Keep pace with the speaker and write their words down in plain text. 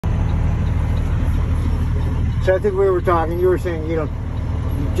So I think we were talking. You were saying, you know,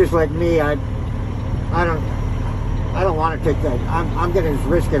 just like me, I don't want to take that. I'm going to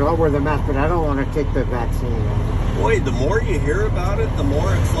risk it. I'll wear the mask, but I don't want to take the vaccine. Boy, the more you hear about it, the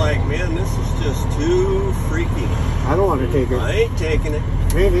more it's like, man, this is just too freaky. I don't want to take it. I ain't taking it.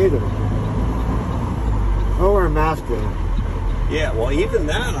 Me neither. I'll wear a mask though. Yeah, well, even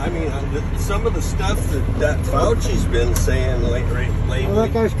that, I mean, some of the stuff that Fauci's been saying lately. Well,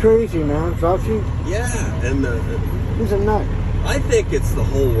 that guy's crazy, man. Fauci? Yeah, and he's a nut. I think it's the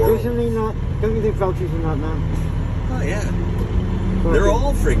whole world. Isn't he not? Don't you think Fauci's a nut, man? Oh, yeah. They're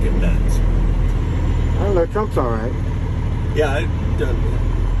all freaking nuts. I don't know. Trump's all right. Yeah,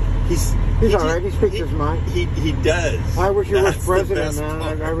 he's all right. He speaks his mind. He does. I wish he was president,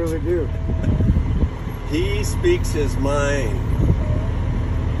 man. I really do. He speaks his mind.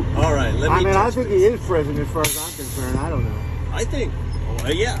 All right, I think he is president as far as I'm concerned. I don't know. I think,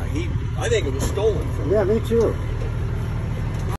 well, yeah, I think it was stolen from him. Yeah, me too.